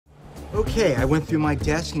Okay, I went through my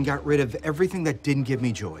desk and got rid of everything that didn't give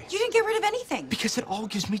me joy. You didn't get rid of anything. Because it all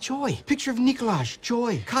gives me joy. Picture of Nicolaj,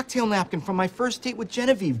 joy. Cocktail napkin from my first date with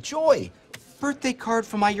Genevieve, joy. Birthday card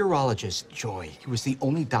from my urologist, joy. He was the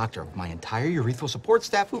only doctor of my entire urethral support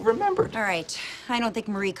staff who remembered. All right, I don't think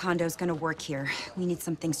Marie Kondo's gonna work here. We need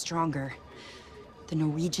something stronger. The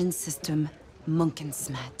Norwegian system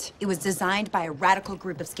Munkensmet. It was designed by a radical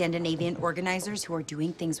group of Scandinavian organizers who are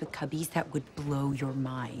doing things with cubbies that would blow your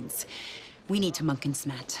minds. We need to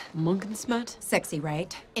Munkensmet. Munkensmet? Sexy,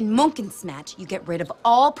 right? In Munkensmet, you get rid of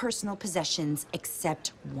all personal possessions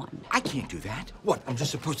except one. I can't do that. What, I'm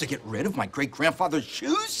just supposed to get rid of my great-grandfather's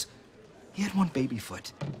shoes? He had one baby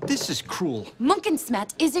foot. This is cruel.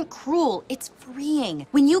 Munkensmet isn't cruel, it's freeing.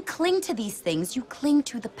 When you cling to these things, you cling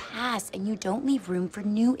to the past and you don't leave room for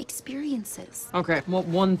new experiences. Okay, what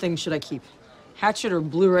one thing should I keep? Hatchet or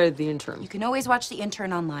Blu-ray of The Intern? You can always watch The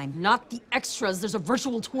Intern online. Not the extras. There's a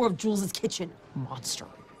virtual tour of Jules' kitchen. Monster.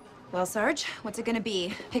 Well, Sarge, what's it gonna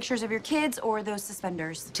be? Pictures of your kids or those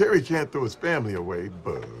suspenders? Terry can't throw his family away,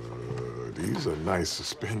 but these are nice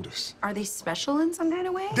suspenders. Are they special in some kind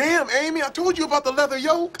of way? Damn, Amy, I told you about the leather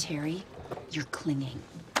yoke. Terry, you're clinging.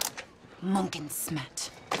 Munkensmet.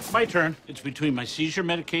 My turn. It's between my seizure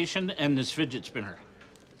medication and this fidget spinner.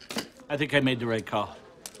 I think I made the right call.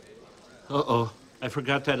 Uh-oh, I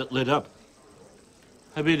forgot that it lit up.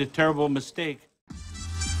 I made a terrible mistake.